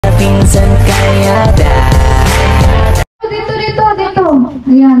Vincent Callada. Dito.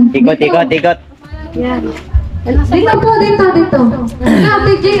 Ayan. Ikot. Ayan. Dito po.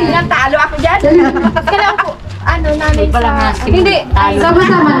 Ate Jing. Talo ako dyan. Kailangan po, nanay sa... Hindi.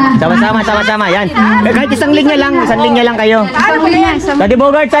 Sama-sama na. Sama-sama. Yan. Kahit isang linya lang kayo. Tadi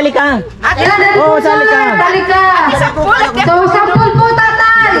Bogart, sali ka. Oo, sali ka. So, sampol po,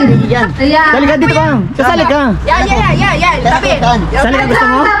 tatay. Yan. Ayan. Sali ka dito ka. Sali ka. Yan. Tabi. Sali ka, gusto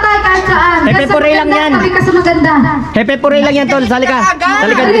mo? Tatay, kahit saan. Hepe pure lang yan. Sabi ka sa maganda. Hepe pure lang yan, tol. Sali ka.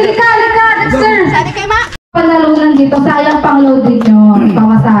 Sali ka dito. Halika, sir. Sali kayo, ma. Panalunan dito, sayang pang load nyo,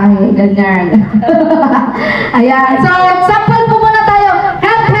 pamasahe, ganyan. Ayan, so sample po muna tayo.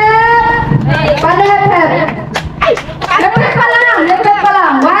 Hep. Paano hep? Hep pa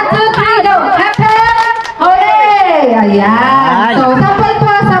lang. 1, 2, 3, go. Hep. Hooray! Ayan. So sample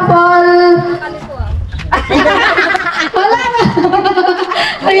po, sample. Wala.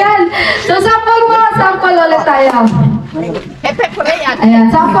 Ayan. So sample ulit tayo.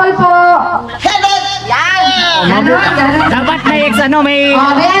 Ayan, sample po. Dapat may may...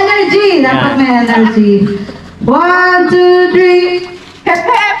 may energy. Dapat may energy. 1, 2, 3. Hep,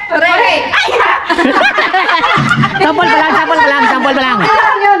 hep. Hooray! Sample pa lang.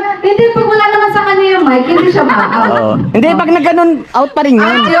 Hindi pag wala naman sa kanya yung mic, hindi siya ma-out. Hindi, pag nag-ganon, out pa rin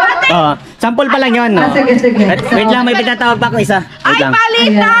yun. Sample pa lang yun. Sige. Wait lang, may pinatawag pa ako isa. Wait lang.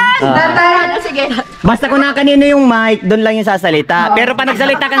 Palitan! Tatay. Sige. Basta kung na kanino yung mic, doon lang yung sasalita. Pero pag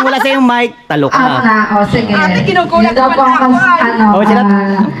nagsalita kang wala sa yung mic, talo ka. Sige. Ate, kinukulat Ito po ang sila.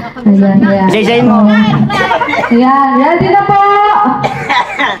 Ayan. Jay mo. Ayan, ready na po.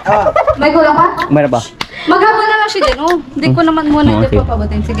 May kulang pa? Meron ba? Maghabol na lang siya dyan. Hindi ko naman muna hindi pa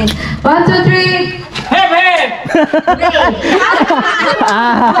pabutin. Sige. 1, 2, 3. Hep!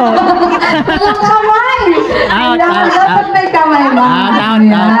 Walang kamay. Out. Dapat may kamay ba? Out.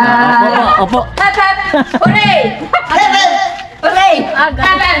 Opo. Hep! Hooray! Hep! Hooray! Hep!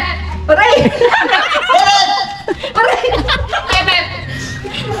 Hooray! Hooray! Hep!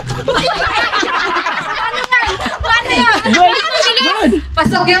 Paano yan?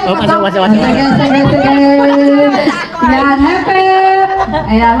 Pasok yung Pasok. Sige. Ayan, happy.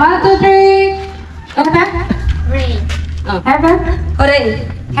 Ayan, 1, 2, 3. Happy. Hooray! Happy. Hooray!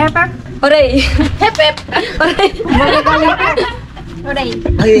 Hep! Hooray! Hep! Hooray! Hooray!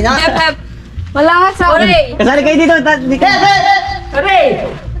 Hep! Wala nga sa hooray! Kasali kayo dito. Hooray!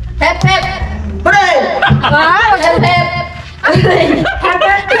 Hep! Hooray! Wow! Hep! Hooray!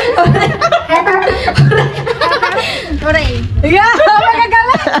 Hooray! Yeah!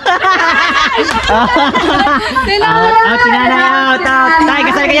 Magagalit! Out. Tay,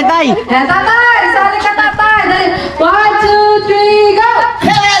 kasali kayo, tay. Ayan, tatay! Sali ka, tatay! 1, 2, 3, go!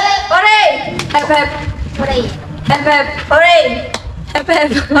 Hooray! Hep! Hooray! Hep! Hooray! Hep!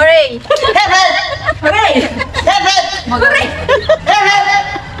 Hooray! Hooray! Hooray!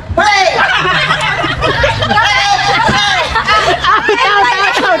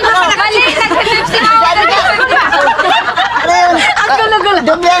 Mali! Nag-hep si Mama! Ang gulo-gulo!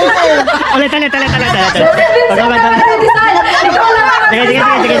 Ulit. Sige.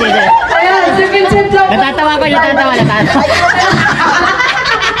 Ayan, si Vincent lang. Natatawa ko.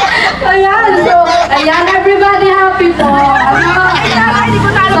 Ayan, so, ayan, everybody happy po.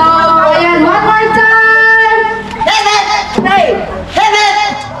 So, ayan, one more time.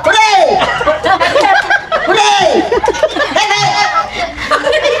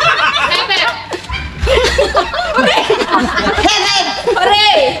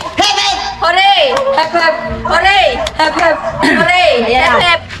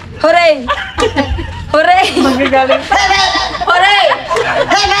 Hooray! Magagaling. Hooray!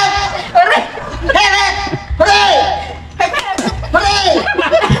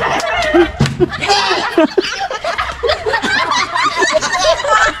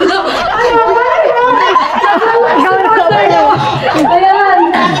 Ayan.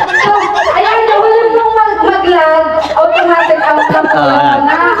 So, ayan, nawalan mong mag-lag. Automatic out lang po.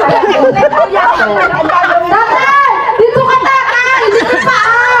 Tatay! Dito ka, tatay! Dito pa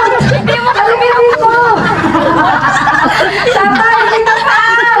out! Halika dito! Tatay, dito pa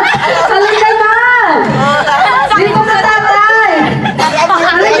out! Halika na! Dito ka, tatay!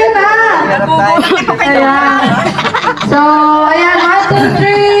 Halika na! Ayan. So, ayan, 1, 2,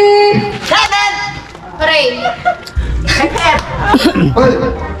 3. Hooray! Hep! Hep!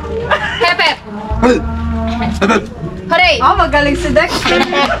 Hooray! Oh, magaling si Dex.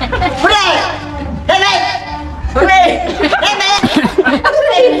 Hooray! Hep! Hooray!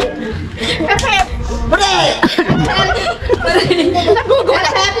 Hooray! Hep! Hooray!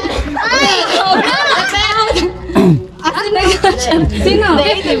 Nagugulat. Hooray! Asan na yun siya? Sino?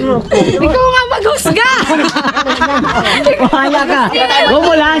 Ikaw nga maghusga! Wala ka. Go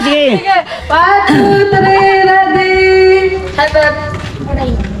mo lang, sige. 1, 2, 3, ready! Hep hep.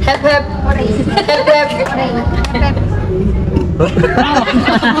 Hep hep. Hep hep.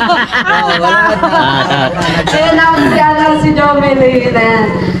 Ayan na si Jomeli. Hep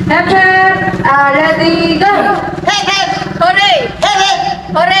hep! Ready, go! Hep hep. Hooray! Hep hep.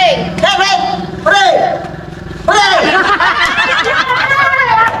 Hooray! Hep hep. Hooray! Hooray!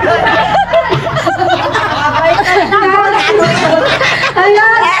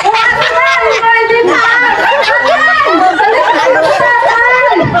 Ayan! Ready na!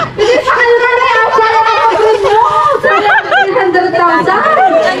 Hindi pa kayo na na yung sana ka mag-green mo!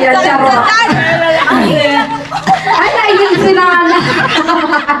 300,000! Ayan, charot! Ay, nailing si Nana!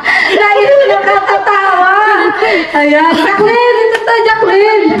 Nailing na katatawa! Ayan, Jacqueline! Dito to,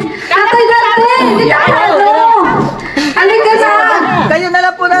 Jacqueline! Tatay natin! Hindi ka ano! Halika na! Kayo na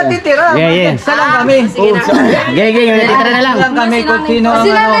lang po natitira. Yeah. Isa lang kami. Gege, titira na lang. Isa lang kami kung sino ang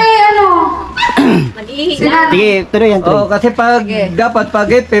Sila ano. na ano? Sila Sige, tuloy yan, Oo, tuloy. kasi pag dapat pag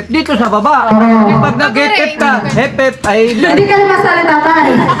hep dito sa baba. Pag nag-hep ka, hep ay Hindi ka naman salita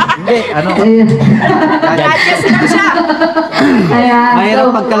tayo. hindi, ano. Ayan. Adjust lang siya. Ayan. Mahirap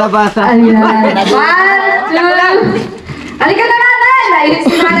So, pagkalabasa. ayan. 1, 2. Halika na nanay. Nailis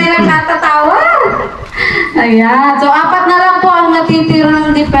si nanay lang natatawa. Ayan. So, 4 na lang po ang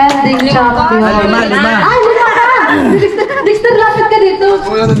natitirang defending champion. Lima. Ay, 5 ka. Dexter, lapit ka dito.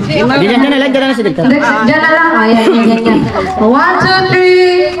 Diyan na lang, diyan na lang si Dexter. Diyan na lang. Ayan. 1, 2,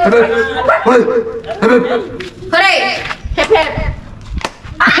 3. Hooray! Hep hep.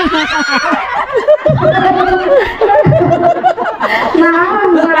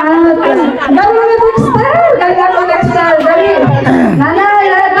 Galing mo Dexter! Galing mo Dexter! Dali! Nanay,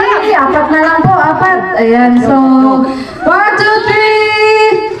 ready! 4 na lang po, 4. Ayan, so... 1, 2, 3!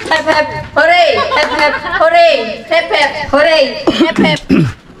 Hep hep. Hooray! Hep hep. Hooray! Hep hep. Hooray! Hep hep.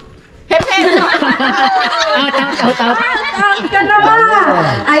 Hep hep. Out ka na ba?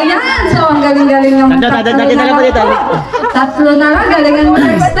 Ayan! So, ang galing-galing ng Dito na lang po dito. Tatlo na lang, galingan mo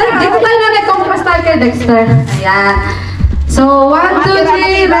Dexter. Dito tayo na nag-compress tayo kay Dexter. Ayan. So, 1,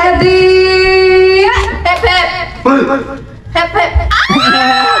 2, 3, ready! Hep hep. Hep hep.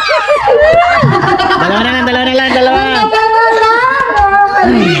 Dalawa.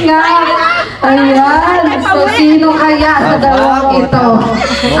 Ayan. So, sino kaya sa dalawang ito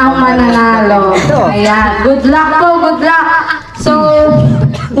ang mananalo? Ayan. Good luck po, good luck. So,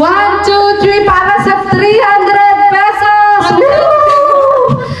 1, 2, 3 para sa 300 pesos.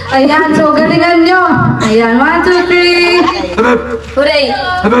 Woo! Ayan. So, galingan nyo. Ayan. 1, 2, 3. Hooray!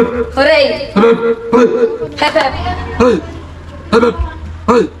 Hooray! Hep hep. Hooray! Hep hep.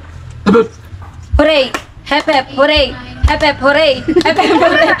 Hooray! Hep hep. Hooray! Hep hep.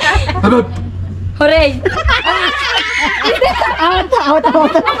 Hooray! Hooray!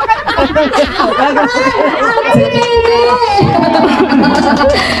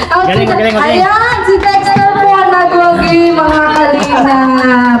 Galing. Ayan, si Dexter po ang nagwagi, mga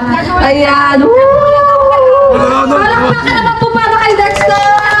kalingap. Ayan. Woo! Palakpakan naman po para kay Dexter.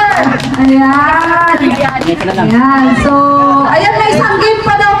 Ayan. Ayan. So, ayan, may isang game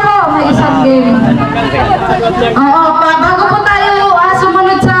pa daw po. May isang game. Oo, bago po tayo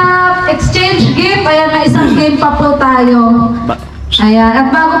sumunod sa exchange gift, ayan, may isang game pa po tayo. Ayan, at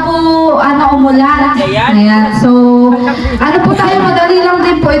bago po, umulan. Ayan, so, po tayo, madali lang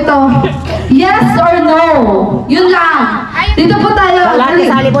din po ito. Yes or no? Yun lang. Dito po tayo. Lahat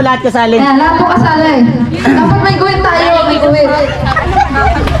kasali po, lahat kasali. Ayan, lahat po kasali. Dapat may guwit tayo, may guwit.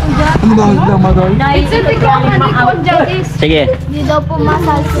 Sige. Dito po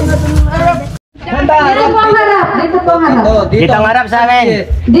masalsin. Dito po ang harap. Dito po ang harap. Dito ang harap sa amin.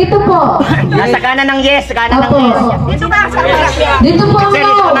 Dito po. Nasa kanan ng yes, kanan ng Opo. yes. Dito po ang Sir, no.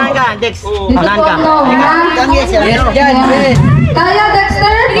 unahan ka, Dex. Dito Unahan po ka. ang no. ha? Yes, yan. Kaya,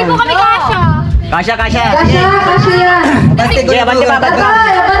 Dexter? Hindi po kami kasha. Kasya. Kasya yan. Sige, abante pa, abante pa.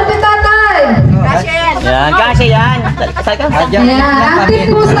 Tatay, abante tatay. Kasha yan. Yan, kasya yan. Saan ka? Ayan, ang tip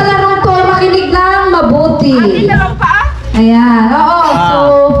po sa larong to, makinig lang mabuti. Dalawang paa? Ayan, oo. So,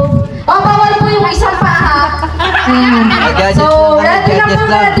 bawal po yung isang paa. Ayan. So, ready na po,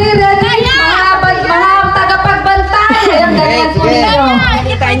 ready. Mga tagapagbantay. Ayan, ganyan po ninyo.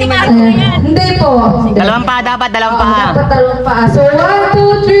 Hindi po. Dalawang pa dapat, dalawang pa. Dapat dalawang paa. So, 1,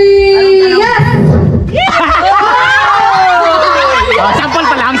 2, 3, yes! Oh, sampol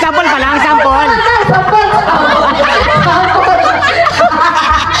pa lang. Sampol.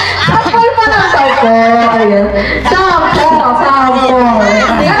 Ayan. Sampol.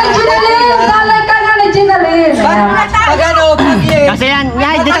 Yan, Ginalyn. Dalay ka na ni Ginalyn. Ayan. Pag ano, pag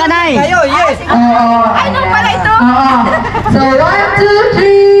Ay, no pala ito. So, 1, 2,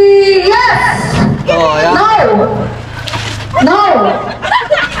 3, yes! Oh, yan. No! No!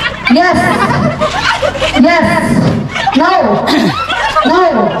 Yes! Yes! No! No!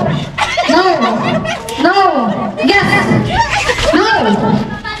 No! No! Yes! No!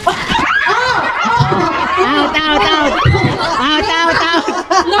 Out, out, out. Out, out, out.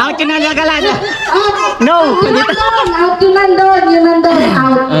 Out yun ang Callada. No. Out yung nandun, yung nandun,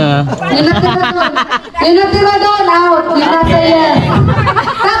 out. Yung natira doon. Yung natira doon, out. Yung nasa yes.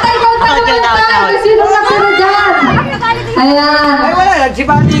 Tatay ko, tanongin tayo. Sino natira dyan? Ayan. Ay, wala.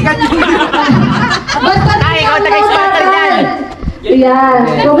 Nagsibatikan yun. Basta Tay, ikaw taga-starter dyan. Ayan.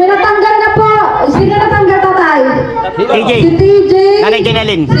 So, may natanggal na po. Sino natanggal, tatay? TJ. Si TJ. Nanay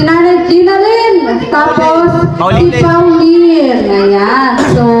Ginalin. Si Nanay Ginalin. Tapos, Pauline. si Pauline. Ayan.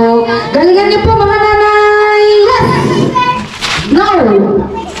 So, galingan niyo po mga nanay. Yes! No!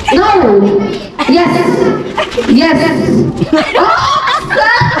 No! Yes! Yes!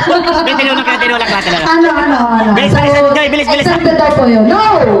 Tinulak ka, tinulak ka. Ano? Bilis, bilis, Joy, bilis, bilis. Accepted daw po yun. No!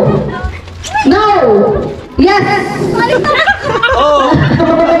 No! Yes! Oh.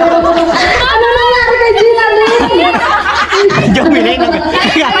 Ano nangyari kay Gina Lynn?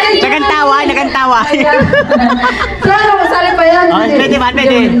 Joey, nagantawa, nagantawa. So ano, masali pa yan? Oh, pwede ba,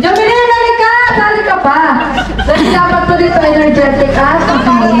 pwede. Jomilin, sali ka pa. Dahil dapat po dito energetic at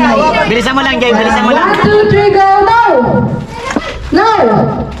Bilisan mo lang, Joy, bilisan mo lang. 1, 2, 3, go! No! No!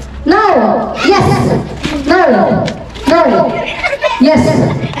 No! Yes! No! No! Yes!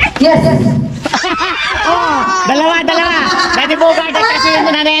 Yes! Dalawa. Daddy Bogart at kasi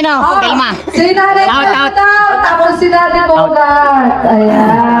yung nanay Telma. Si Nanay Out, out. tapos si Daddy Bogart.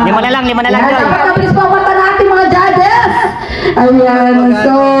 Ayan. Lima na lang, Joy. Dapat nabilis pa ang mata natin mga judges. Ayan.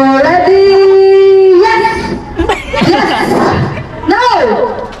 So, ready? Yes! Yes! No!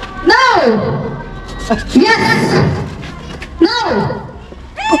 No! Yes! No!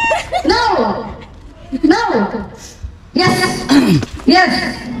 No! No! Yes! Yes!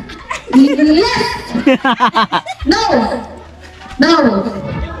 Yes! No! No!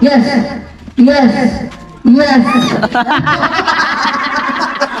 Yes! Yes! Yes!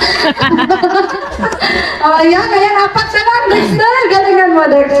 Ayan, apat na lang, Dexter! Galingan mo,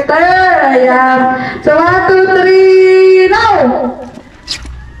 Dexter! Ayan. So, 1, 2, 3, no!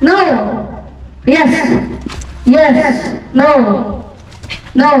 No! Yes! Yes! No!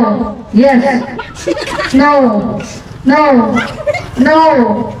 No! Yes! No! No! No!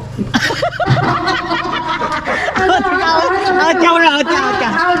 Out ka.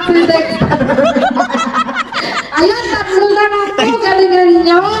 Out si Dexter. Ayan, tatlo na nga po. Galingan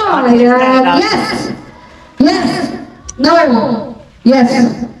nyo. Ayan. Yes! Yes! No! Yes!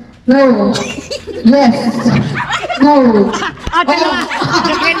 No! Yes! No! Out, dalawa.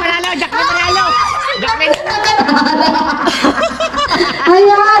 Jacqueline Manalo.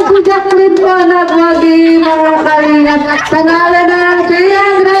 Ayan, si Jacqueline po nagwagi mga kalingap. Pangalan ng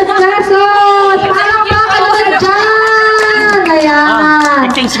 300 pesos! Palakpakan mo dyan! Ayan.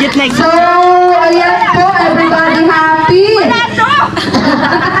 Exchange gift next. So, ayan po, everybody happy.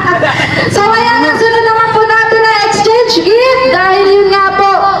 So, ayan, nasunod naman po natin na exchange gift. Dahil yun nga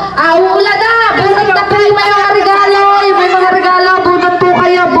po, uulan na. Bunot na po yung mga regalo. Yung may mga regalo, bunot po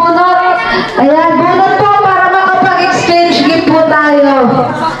kayo, bunot. Ayan, bunot po para makapag-exchange gift po tayo.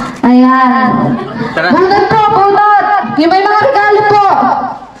 Ayan. Bunot po, bunot. Yung may mga regalo po.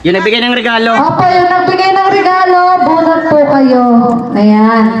 Yung nagbigay ng regalo. Opo, yung nagbigay ng regalo, bunot po kayo.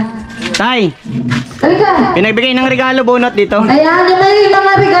 Ayan. Tay, Halika. yung nagbigay ng regalo, bunot dito. Ayan, yung may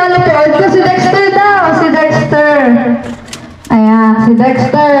mga regalo po. Ito si Dexter daw. Si Dexter. Ayan, si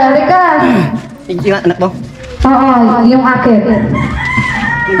Dexter. Halika. Yung anak mo. Oo, yung akin.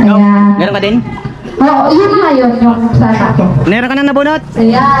 Ayan. Meron ka din? Oo, yun nga yun. Yung sa akin. Meron ka na nabunot?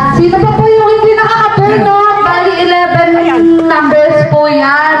 Ayan. Sino pa po yung hindi nakakabunot? Bali 11 numbers po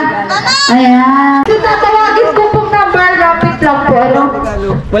yan. Ayan. So, tatawagin ko pong number. Rapid lang po. Ano?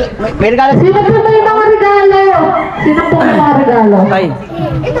 Well, may regalo. Sino po may mga regalo? Sino po may mga regalo? Tay.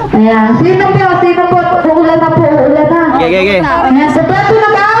 Ayan. Sino po? Uulan na po. Uulan na. Gege. Ayan. Sabato na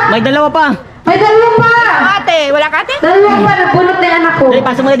ba? May dalawa pa. May dalawa pa. Ate, wala ka ate? Dalawa pa. Nabunot na yung anak ko. Tay,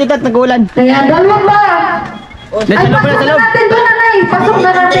 pasok mo na dito at nag-uulan. Ayan. Dalawa pa. Let's Ay, hello pasok pala sa na loob. natin. Doon na, Nay. Pasok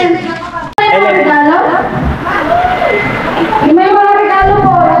na natin. May mga regalo? May mga regalo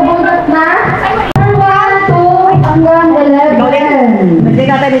po. Nabunot na. 1, 2, hanggang 11. Nagbigay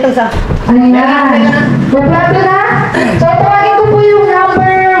natin dito sa... Ayan. Kompleto na? So, tawagin ko po yung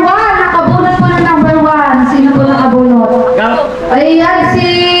number 1. Nakabunot po ng number 1. Sino po nakabunot? Ayan, si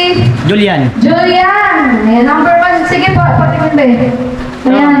Julian. Julian. Ayan, number 1. Sige po, patingin ba.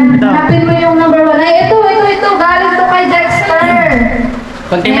 Ayan, Ito. hanapin mo yung number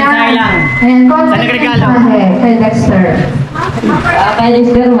Konting mensahe lang. Ayan, konting Saan nagregalo? mensahe kay Dexter. Kay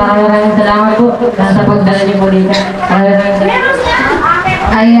Dexter, maraming salamat po sa pagdala niyo po dito. Maraming salamat.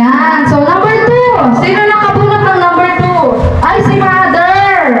 Ayan, so number 2. Sino nakabunot ng number 2? Ay, si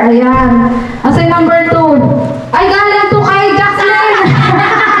Mother. Ayan. Kasi number 2. Ay, galing to kay Jacqueline.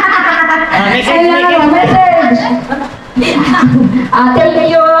 Ayan, message. Thank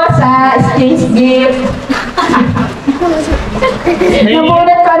you sa exchange gift.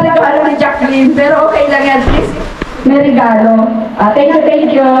 Namunat ka regalo ni Jacqueline, pero okay lang yan. Please, may regalo.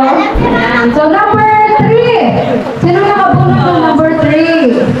 Thank you. So number 3. Sino nakabunot ng number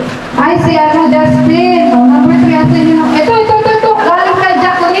 3? Ay, si Justin. So number 3. Ito. Galing kay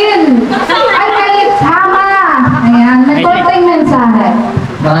Jacqueline. Ay, kay Hama. Ayan, may konting mensahe.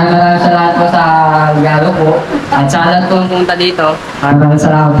 Maraming salamat po sa regalo po. At sa lahat po pumunta dito. Maraming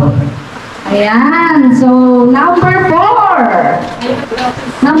salamat po. Ayan, so number 4.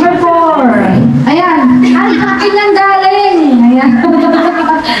 Ayan, ay, akin lang galing. Ayan.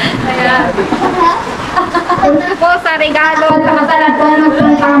 Po sa regalo. Pagkakasalat ko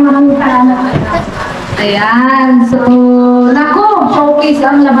ng pangamamutan. Ayan, so, naku, showcase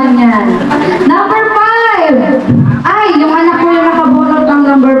ang laman yan. Number 5. Ay, yung anak ko yung nakabunot ng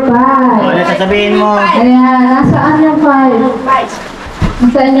number 5. Ano sasabihin mo? Ayan, nasaan yung 5?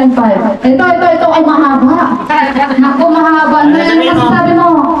 Nasaan yung 5? Ito, ay mahaba. Naku, mahaba. Ano yung masasabi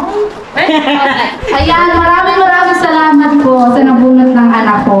mo? Ayan, maraming salamat po sa nabunot ng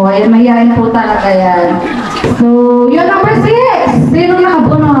anak ko. Ayan, mahihain po talaga yan. So, yung number 6. Sino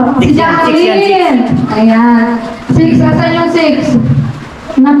nakabunot? Si Jacqueline. Ayan. 6, asan yung 6?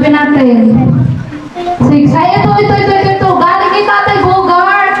 Hanapin natin. 6. Ay, ito. Galing kay Tatay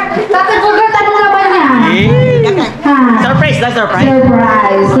Bogart. Tatay Bogart, anong laban niya? Ha? Surprise.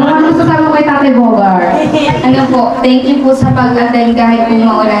 Surprise. So, ano sasabi mo kay Tatay Bogart? Ano po, thank you po sa pag-attend kahit po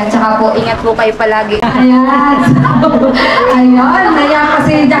maulan. Tsaka po, ingat po kayo palagi. Ayan. Ayun, naiyak pa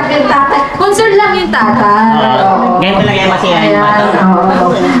si Jack yung tatay. Concern lang yung tatay. Ganyan talaga yung masiyahin. Ayan,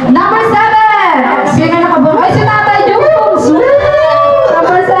 oo. Number 7. Sino nakabunot? Ay, si Tatay Jones.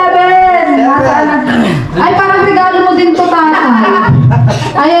 Number 7. Nasaan na? Ay, parang regalo mo din to, tatay.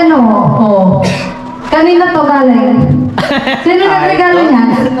 Ayan o. Kanina to galing. Sino nagregalo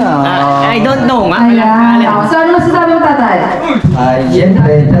niya? I don't know nga. Ayan. So, ano masasabi mo, tatay? Ay,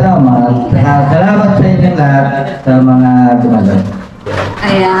 siyempre, salamat. Salamat sa inyong lahat sa mga dumalo.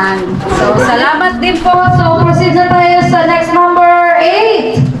 Ayan. So, salamat din po. So, proceed na tayo sa next number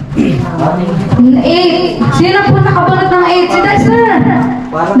 8. 8. Sino po nakabunot ng 8? Si Dexter.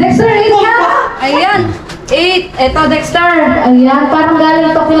 Dexter, 8 nga. Ayan. 8. Ito, Dexter. Ayan. Parang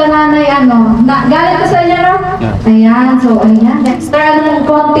galing to kila nanay, galing to sa inyo, no? Ayan. So, ayan. Dexter, anong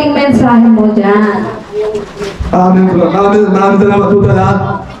konting mensahe mo dyan? Maraming salamat po sa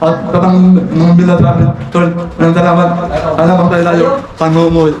lahat. At parang mga binatapit. Maraming salamat. Alam tayo tayo.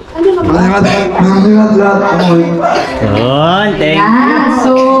 Pangumuy. Maraming lahat. Pangumuy. Yun, thank you. Ayan.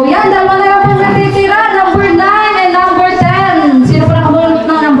 So, yan. Dalawa na lang po natitira. Number 9 and number 10. Sino po nakabunot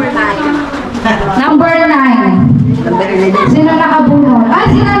ng number 9? Number 9. Sino nakabunot? Ay,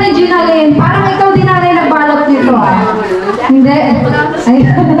 si Nanay Ginalyn. Parang ikaw din, Nanay, nagbalot nito, Hindi. Ay.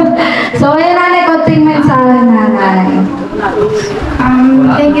 So, ayan, Nanay, konting mensahe, Nanay.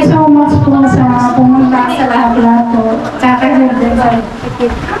 Thank you so much po sa pumunta sa lahat po. Tsaka kay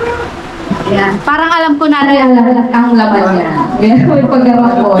Ayan. Parang alam ko, Nanay, ang laban niya. Yan po yung paggawa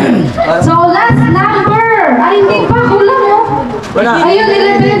ko. So, last number. Ay, hindi pa. Kulang, Ayun,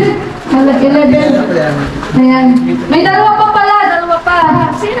 11. 11. Ayan. May dalawa pa pala.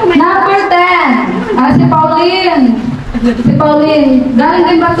 Number 10. Si Pauline. Galing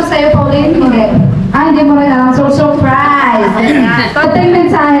din ba ito sa'yo, Pauline? Hindi. Hindi mo rin alam. So, surprise. Konting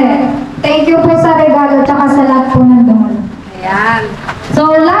mensahe. Thank you po sa regalo tsaka sa lahat po nandun. Ayan.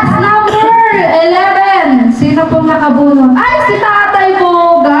 So, last number 11. Sino pong nakabunot? Ay, si Tatay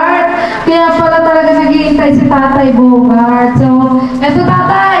Bogart. Kaya pala talaga naghihintay si Tatay Bogart. So, eto,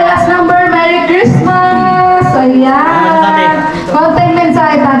 Tatay. Last number. Merry Christmas. Ayan. Konting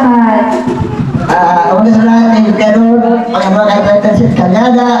mensahe, Tatay. Una sa lahat ng Pagkaroon, mga Vincent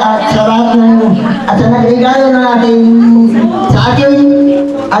Callada at sa lahat at sa nagregalo ng ating sa akin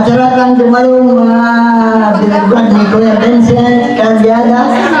at sa lahat ng dumalong mga binagbrad ni Kuya Vincent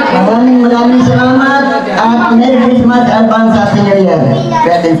Callada. Maraming salamat at Merry Christmas at Advance Happy New Year.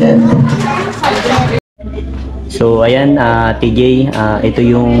 Kuya Vincent. So ayan, TJ, ito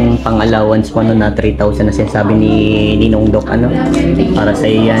yung pang-allowance mo na 3,000 na sinasabi ni Ninong Doc, ano? Para sa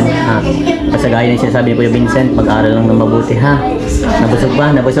iyan. Kasagaya ng sinasabi ni Kuya Vincent, mag-aaral lang ng mabuti, ha? Nabusog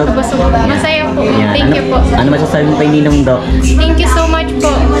ba? Nabusog? Nabusog. Masaya po. Ayan. Thank you po. Ano masasabi mo kay Ninong Doc? Thank you so much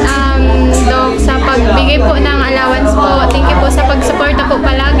po, Doc, sa pagbigay po ng allowance po. Thank you po sa pagsuporta po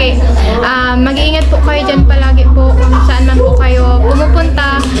palagi. Mag-iingat po kayo dyan palagi po kung saan man po kayo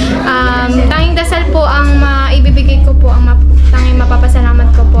pumupunta. Tanging dasal po ang maibibigay ko po, ang tanging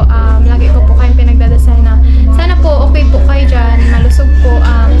mapapasalamat ko po. Lagi ko po kayong pinagdadasal na sana po okay po kayo dyan, malusog po.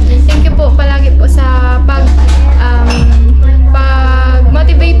 Thank you po palagi po sa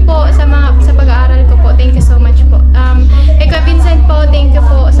pag-motivate po sa pag-aaral ko po. Thank you so much po. Kuya Vincent po, thank you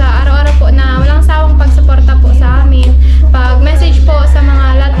po sa araw-araw po na walang sawang pagsuporta po sa amin. Pag-message po sa mga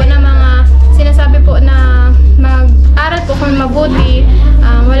lahat po na mga sinasabi po na mag-aral po kung mabuti.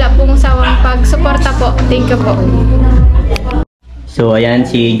 Wala pong sawang pagsuporta po. Thank you po. So ayan,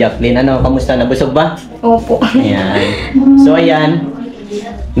 si Jacqueline, ano, kamusta? Nabusog ba? Opo. Ayan. So ayan,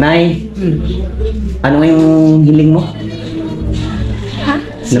 Nay, ano yung hiling mo? Ha?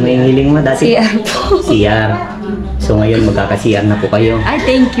 Ano yung hiling mo dati? CR po. CR. So ngayon magkaka-CR na po kayo. Ay,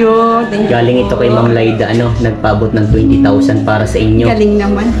 thank you. Thank you. Galing ito kay Ma'am Laida, ano, nagpaabot ng 20,000 para sa inyo. Galing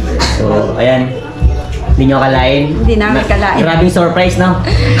naman. So ayan, hindi nyo akalain? Hindi namin akalain. Grabing surprise, no?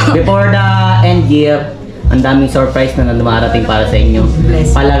 Before the end year, ang daming surprise na dumarating para sa inyo.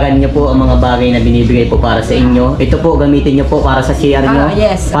 Palagan nyo po ang mga bagay na binibigay po para sa inyo. Ito po, gamitin nyo po para sa CR nyo.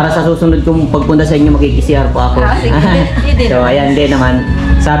 Yes. Para sa susunod kong pagpunta sa inyo, makikisiar po ako. Sige. So, ayan din naman.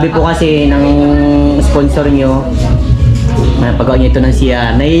 Sabi po kasi ng sponsor nyo, pagawa nyo ito ng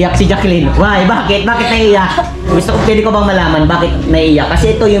CR. Naiiyak si Jacqueline. Why? Bakit? Bakit naiiyak? Pwede ko bang malaman bakit naiiyak?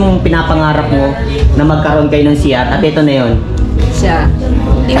 Kasi ito yung pinapangarap mo na magkaroon kayo ng CR. At ito na yun. Siya.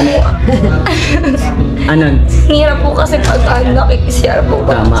 Anon? Hirap po kasi pag nakikisiyar po.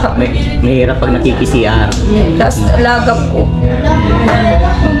 Tama. May hirap pag nakikisiar. Tapos lagap po.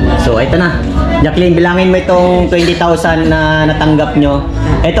 So, ito na. Jacqueline, bilangin mo itong 20,000 na natanggap nyo.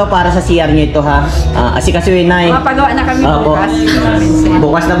 Ito para sa CR nyo ito, ha. Asikasuhin, Nay. Mapagawa na kami Opo. bukas.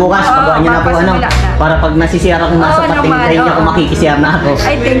 Bukas na bukas. Oo, Pagawa nyo na po, ano. papasimula na. Para pag nasisiar ako nasa Oo, pating naman, kayo niya kung oo. makikisiar na ako.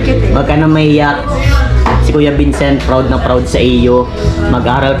 Ay, thank you. Wag ka na maiyak. Si Kuya Vincent, proud na proud sa iyo.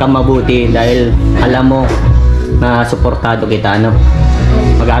 Mag-aral ka mabuti dahil alam mo na suportado kita, ano.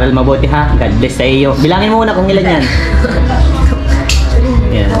 Mag-aral mabuti, ha. God bless sa iyo. Bilangin mo muna kung ilan yan.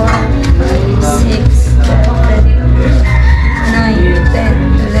 Yan. 6, 7, 9, 10,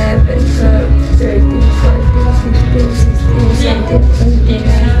 11, 12, 13, 14, 15, 16, 17, 18,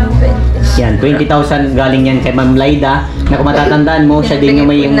 19, 20. Yan, 20,000 galing yan kay Ma'am Laida. Na kung matatandaan mo, siya din yung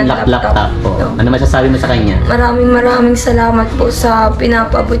may yung laptop po. Ano masasabi mo sa kanya? Maraming salamat po sa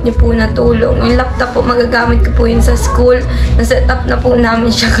pinapabot niyo po na tulong. Yung laptop po, magagamit ko po yun sa school. Na-set up na po namin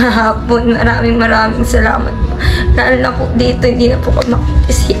siya kahapon. Maraming salamat po. Lalo na po dito, hindi na po ako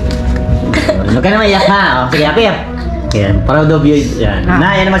makikisip. Huwag ka na maiyak, ha? O, sige, akip. Yan, proud of you. Yan.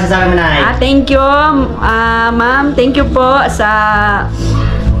 Nay, ano masasabi mo, Nay? Thank you, ma'am. Thank you po sa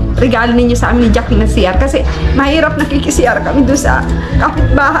regalo ninyo sa amin ni Jacqueline na CR kasi mahirap nakikisiar kami doon sa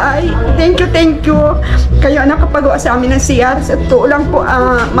kapitbahay. Thank you. Kayo ang nakapagawa sa amin ng CR. Sa totoo lang po,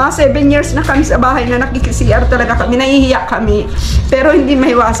 mga 7 years na kami sa bahay na nakikisiar talaga kami. Nahihiyak kami. Pero hindi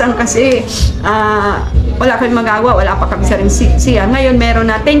maiwasan kasi wala kami magagawa. Wala pa kami sa rin CR. Ngayon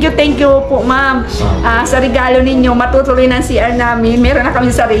meron na. Thank you po, ma'am. Sa regalo ninyo, matutuloy ng CR namin. Meron na kami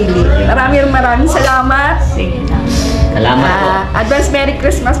sarili. Maraming salamat. Salamat po. Advance Merry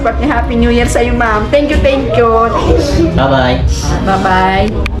Christmas po at Happy New Year sa iyo, ma'am. Thank you. Bye-bye. Bye-bye.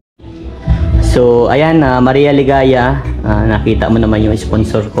 So, ayan, Maria Ligaya, nakita mo naman yung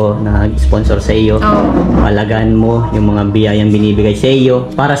sponsor ko na sponsor sa iyo. Palagan mo yung mga biyayang binibigay sa iyo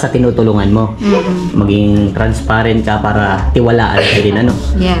para sa tinutulungan mo. Maging transparent ka para tiwalaan ka din, ano?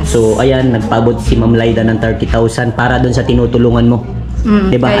 Yes. So, ayan, nagpaabot si Ma'am Laida ng 30,000 para dun sa tinutulungan mo.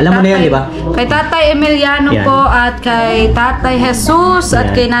 Diba? Alam mo na yun, diba? Kay Tatay Emiliano Yan. po at kay Tatay Jesus at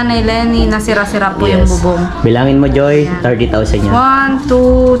Yan. kay Nanay Lenny na sira-sira po yung bubong. Bilangin mo, Joy, 30,000 yan. 1,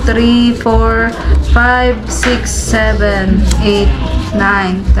 2, 3, 4, 5, 6, 7, 8,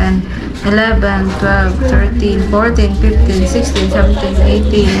 9, 10, 11, 12, 13, 14, 15, 16, 17,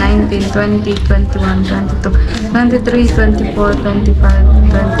 18, 19, 20, 21, 22, 23, 24, 25,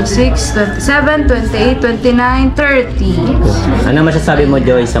 26, 27, 28, 29, 30. Ano masasabi mo,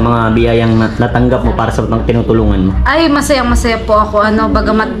 Joy, sa mga biyayang natanggap mo para sa tinutulungan mo? Ay, masayang-masaya po ako.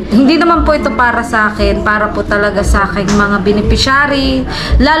 Bagamat hindi naman po ito para sa akin, para po talaga sa aking mga beneficiary.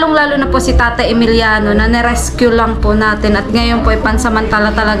 Lalong-lalo na po si Tata Emiliano na na-rescue lang po natin at ngayon po ay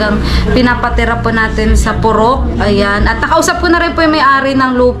pansamantala talagang pinapatira po natin sa purok. Ayan. At nakausap ko na rin po yung may-ari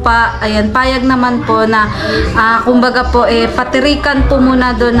ng lupa. Ayan. Payag naman po na kumbaga po patirikan po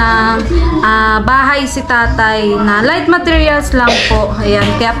muna doon ng bahay si tatay na light materials lang po. Ayan.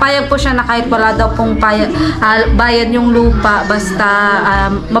 Kaya payag po siya na kahit wala daw pong bayad yung lupa basta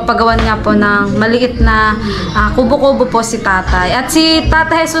mapagawan nga po ng maliit na kubo-kubo po si tatay. At si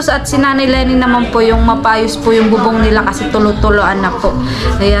Tata Jesus at si Nanay Lenny naman po yung mapayos po yung bubong nila kasi tulo-tuloan na po.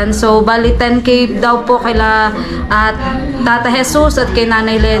 Ayan, so bali 10K daw po kaila at Tata Jesus at kay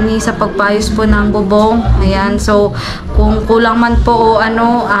Nanay Lenny sa pagpayos po ng bubong. Ayan, so kung kulang man po o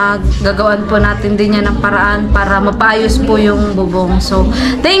gagawin po natin din yan ng paraan para mapayos po yung bubong. So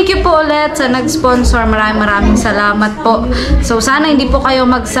thank you po ulit sa nag-sponsor. Maraming salamat po. So sana hindi po kayo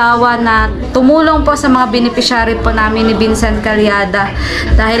magsawa na tumulong po sa mga beneficiary po namin ni Vincent Callada.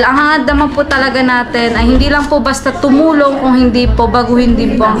 Dahil ang hangad naman po talaga natin ay hindi lang po basta tumulong kung hindi po baguhin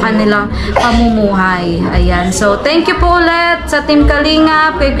din po ang kanilang pamumuhay. Ayan. So thank you po ulit sa Team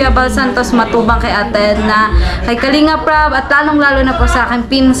Kalingap, kay Kuya Santos, matubang kay Ate Edna, kay Kalingap Rob, at lalong-lalo na po sa akin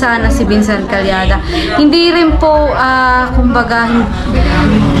pinsan na si Vincent Callada. Hindi rin po kumbaga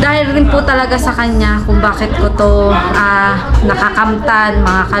dahil rin po talaga sa kanya kung bakit ko to nakakamtan,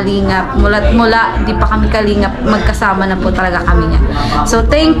 mga kalingap. Mula't mula, di pa kami kalingap, magkasama na po talaga kami niya. So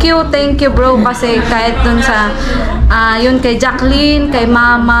thank you bro, kasi kahit dun sa yun kay Jacqueline, kay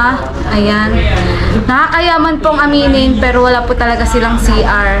Mama, ayan, nakakayaman pong aminin pero wala po talaga silang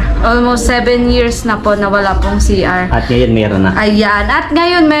CR. Almost 7 years na po na wala pong CR. At ngayon meron na. Ayan, at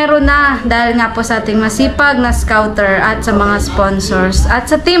ngayon meron na dahil nga po sa ating masipag na scouter at sa mga sponsors at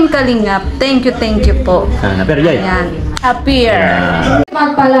sa Team Kalingap. Thank you po. Pero Joy. Ayan. Appear.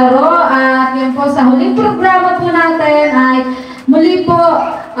 Magpalaro at yun po sa huling programa po natin ay muli po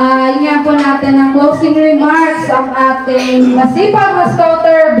hinga po natin ang closing remarks ang ating masipag na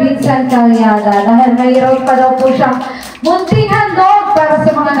scouter Vincent Callada dahil mayroon pa daw po siyang munting handog para sa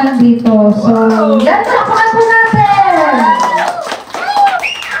mga nandito. So, yan po natin!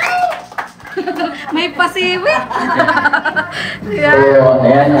 May pasiwit. So,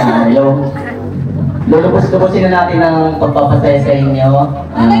 ayan na. Lulubos-lubosin na natin ang pagpapasaya sa inyo.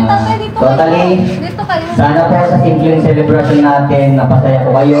 Totally, sana po sa simpleng celebration natin, napasaya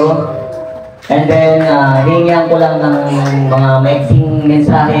ko kayo. And then, hingihan ko lang ng mga maiksing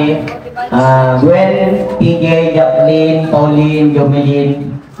mensahe. Gwen, PJ, Jacqueline, Pauline,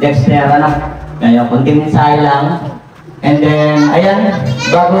 Jomeline, Dexter, kaya kunting mensahe lang. And then, ayan,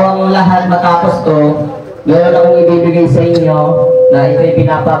 bago ang lahat matapos to, meron akong ibibigay sa inyo na ito'y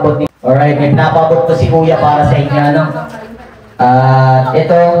pinapabot ni... Alright, may pinapabot to si Kuya para sa inyo, ano?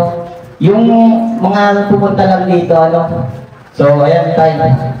 Ito, yung mga pupunta lang dito, ano? So, ayan, tayo.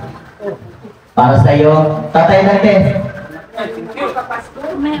 Para sa iyo. Tatay natin.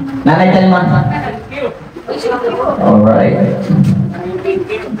 Nanay Telma. Alright.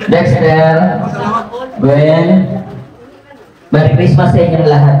 Dexter. Gwen. Merry Christmas sa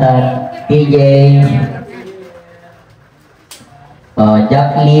inyong lahat. PJ.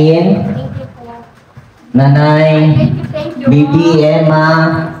 Jacqueline. Nanay. Bibi, Emma.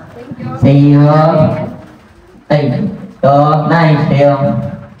 Sa iyo. Ay, to, Nay, sa iyo.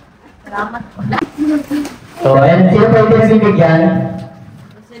 So, ayan, sino pa yung pinabibigyan?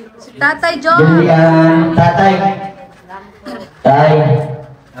 Tatay John. Julian, tatay. Tay.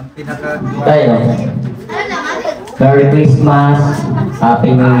 Tayo. Merry Christmas.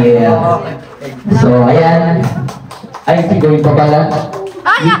 Happy New Year. So, ayan. Ay, si Joy pa pala.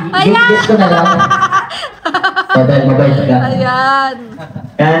 Gift ko na lang. So, dahil mabait ka. Ayan.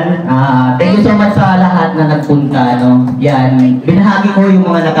 Yan, thank you so much sa lahat na nagpunta, no? Yan, binahagi ko yung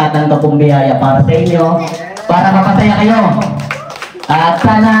mga nakatanggap kong biyaya para sa inyo, para mapasaya kayo. At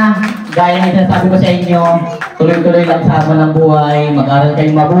sana, gaya ng sinasabi ko sa inyo, tuloy-tuloy lang sa hamon ng buhay, mag-aral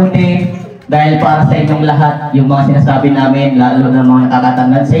kayong mabuti, dahil para sa inyong lahat, yung mga sinasabi namin, lalo na mga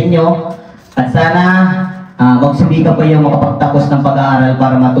nakakatandaan sa inyo. At sana, magsumika po yung makapagtapos ng pag-aaral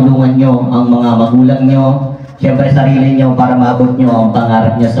para matulungan nyo ang mga magulang nyo, siyempre sarili nyo para maabot nyo ang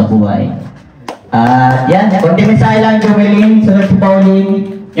pangarap nyo sa buhay. Yan, konti mensahe lang, Jomeline, sunod si Pauline,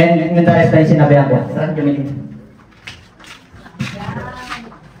 yan yung rest na yung sinabi ako. Sarang Jomeline.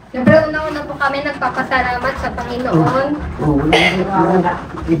 Siyempre, una-una po kami nagpapasalamat sa Panginoon.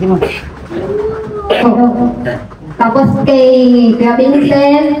 Tapos kay Kuya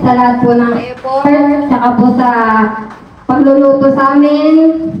Vincent, sa lahat po ng effort, saka po sa pagluluto sa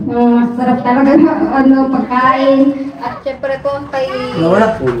amin, masarap talaga na pagkain. At siyempre po kay...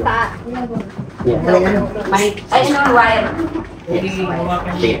 Ay, no, wire.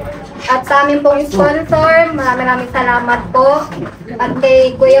 At sa amin pong sponsor, maraming salamat po. At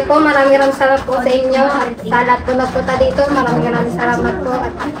kay Kuya po, maraming salamat po sa inyo. At sa lahat po nagpunta dito, maraming salamat po.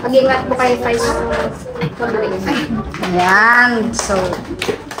 At mag-ingat po kayo sa inyong pag-uwi. Ayan. So,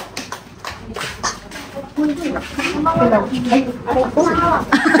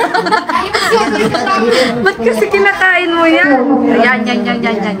 ba't kasi kinakain mo yan? Yan.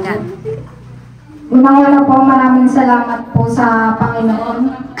 Unang-una po, maraming salamat po sa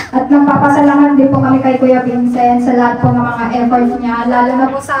Panginoon. At nagpapasalamat din po kami kay Kuya Vincent sa lahat po ng mga effort niya. Lalo na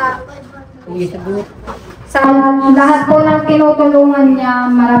po sa lahat po ng tinutulungan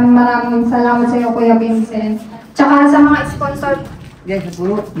niya. Maraming salamat sa iyo, Kuya Vincent. Tsaka sa mga sponsor.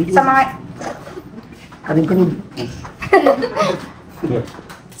 Sa mga...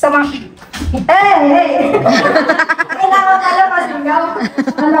 sa mga... Hey! Kailangan pala masigaw.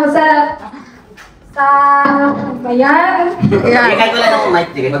 Ayan.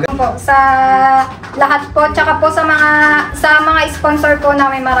 Sa lahat po, tsaka po sa mga sponsor po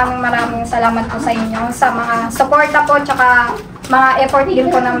namin, maraming salamat po sa inyo. Sa mga suporta po, tsaka mga effort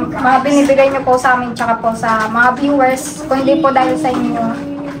din po ng mga binibigay niyo po sa amin, tsaka po sa mga viewers. Kung hindi po dahil sa inyo,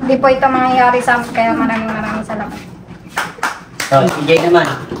 hindi po ito mangyayari sa amin, kaya maraming salamat. Oh, CJ naman.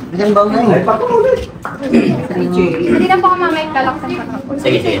 Hindi na po ako mamay kalaksan pa po.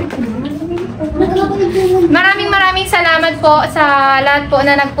 Sige. Maraming salamat po sa lahat po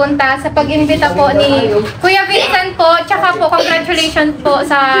na nagpunta sa pag-imbita po ni Kuya Vincent po. Tsaka po congratulations po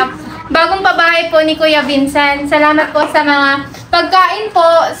sa bagong pabahay po ni Kuya Vincent. Salamat po sa mga pagkain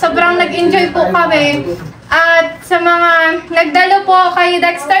po. Sobrang nag-enjoy po kami. At sa mga nagdalo po kay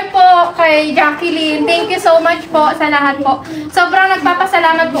Dexter po, kay Jacqueline, thank you so much po sa lahat po. Sobrang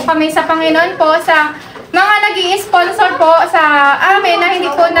nagpapasalamat po kami sa Panginoon po sa mga nag-i-sponsor po sa amin na hindi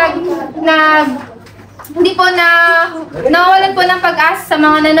po nawawalan po ng pag-asa sa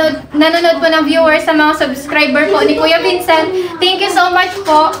mga nanonood po ng viewers, sa mga subscriber po ni Kuya Vincent. Thank you so much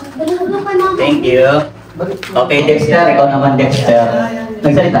po. Thank you. Okay, Dexter. Ikaw naman, Dexter.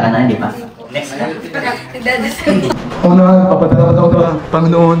 Nagsalita ka na, hindi pa? Next na. Una, papatalamat ako sa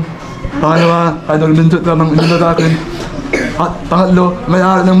Panginoon. Pangalawa, Idol Vincent lamang inyo sa akin. At pangatlo,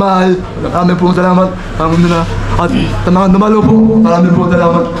 may-ari ng mahal. Maraming po salamat. Panginoon. At sa mga dumalo po, maraming po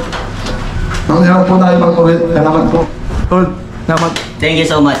salamat. Mangyayari po tayo mag-uwi. Salamat po. Lord, salamat. Thank you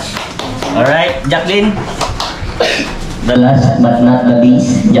so much. Alright, Jacqueline. The last but not the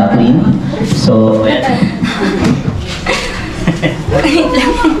least, Jacqueline. So,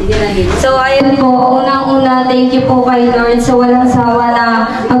 So, ayun po, unang-una, thank you po kay Lord sa walang sawa na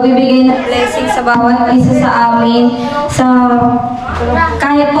magbibigay ng blessing sa bawat isa sa amin.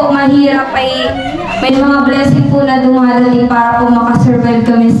 Kahit po mahirap ay may mga blessing po na dumadating para po makasurvive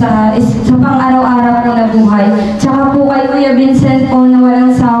kami sa pang-araw-araw po na buhay. Tsaka po kay Kuya Vincent po na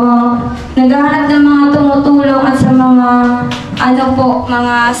walang sawang naghahanap ng mga tumutulong at sa mga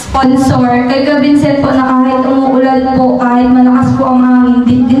mga sponsor. Kay Kuya Vincent po na kahit umuulan po, kahit malakas po ang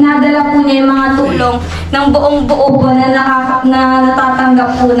hangin, dinadala po niya yung mga tulong ng buong-buo po na natatanggap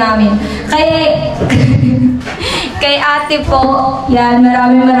po namin. Kay ate po, yan,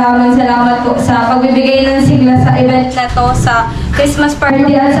 maraming salamat po sa pagbibigay ng sigla sa event na to, sa Christmas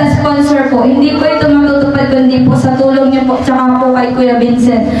party at sa sponsor po. Hindi po ito matutupad kundi po sa tulong niyo po, tsaka po kay Kuya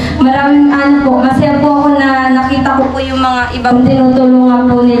Vincent. Masaya po ako na nakita ko po yung mga ibang tinutulungan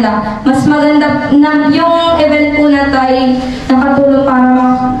po nila. Mas maganda na yung event po na to ay nakatulong para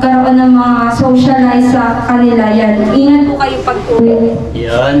magkaroon ng mga socialize sa kanila. Yan. Ingat po kayo pag-uwi.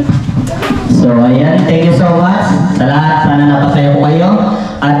 Yun. So, ayan. Thank you so much sa lahat. Sana napasaya po kayo.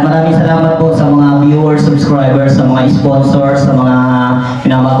 At maraming salamat po sa mga viewers, subscribers, sa mga sponsors, sa mga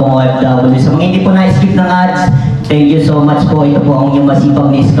pinama kong OFW. Sa mga hindi po na-skip ng ads, thank you so much po. Ito po ang inyong masipag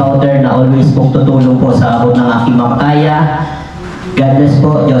ni Scouter na always pong tutulong po sa abot ng aking makakaya. God bless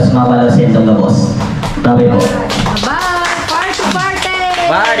po. Diyos MABALOS, SAINDONG GABOS. Bye po.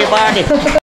 bye! Party! Party!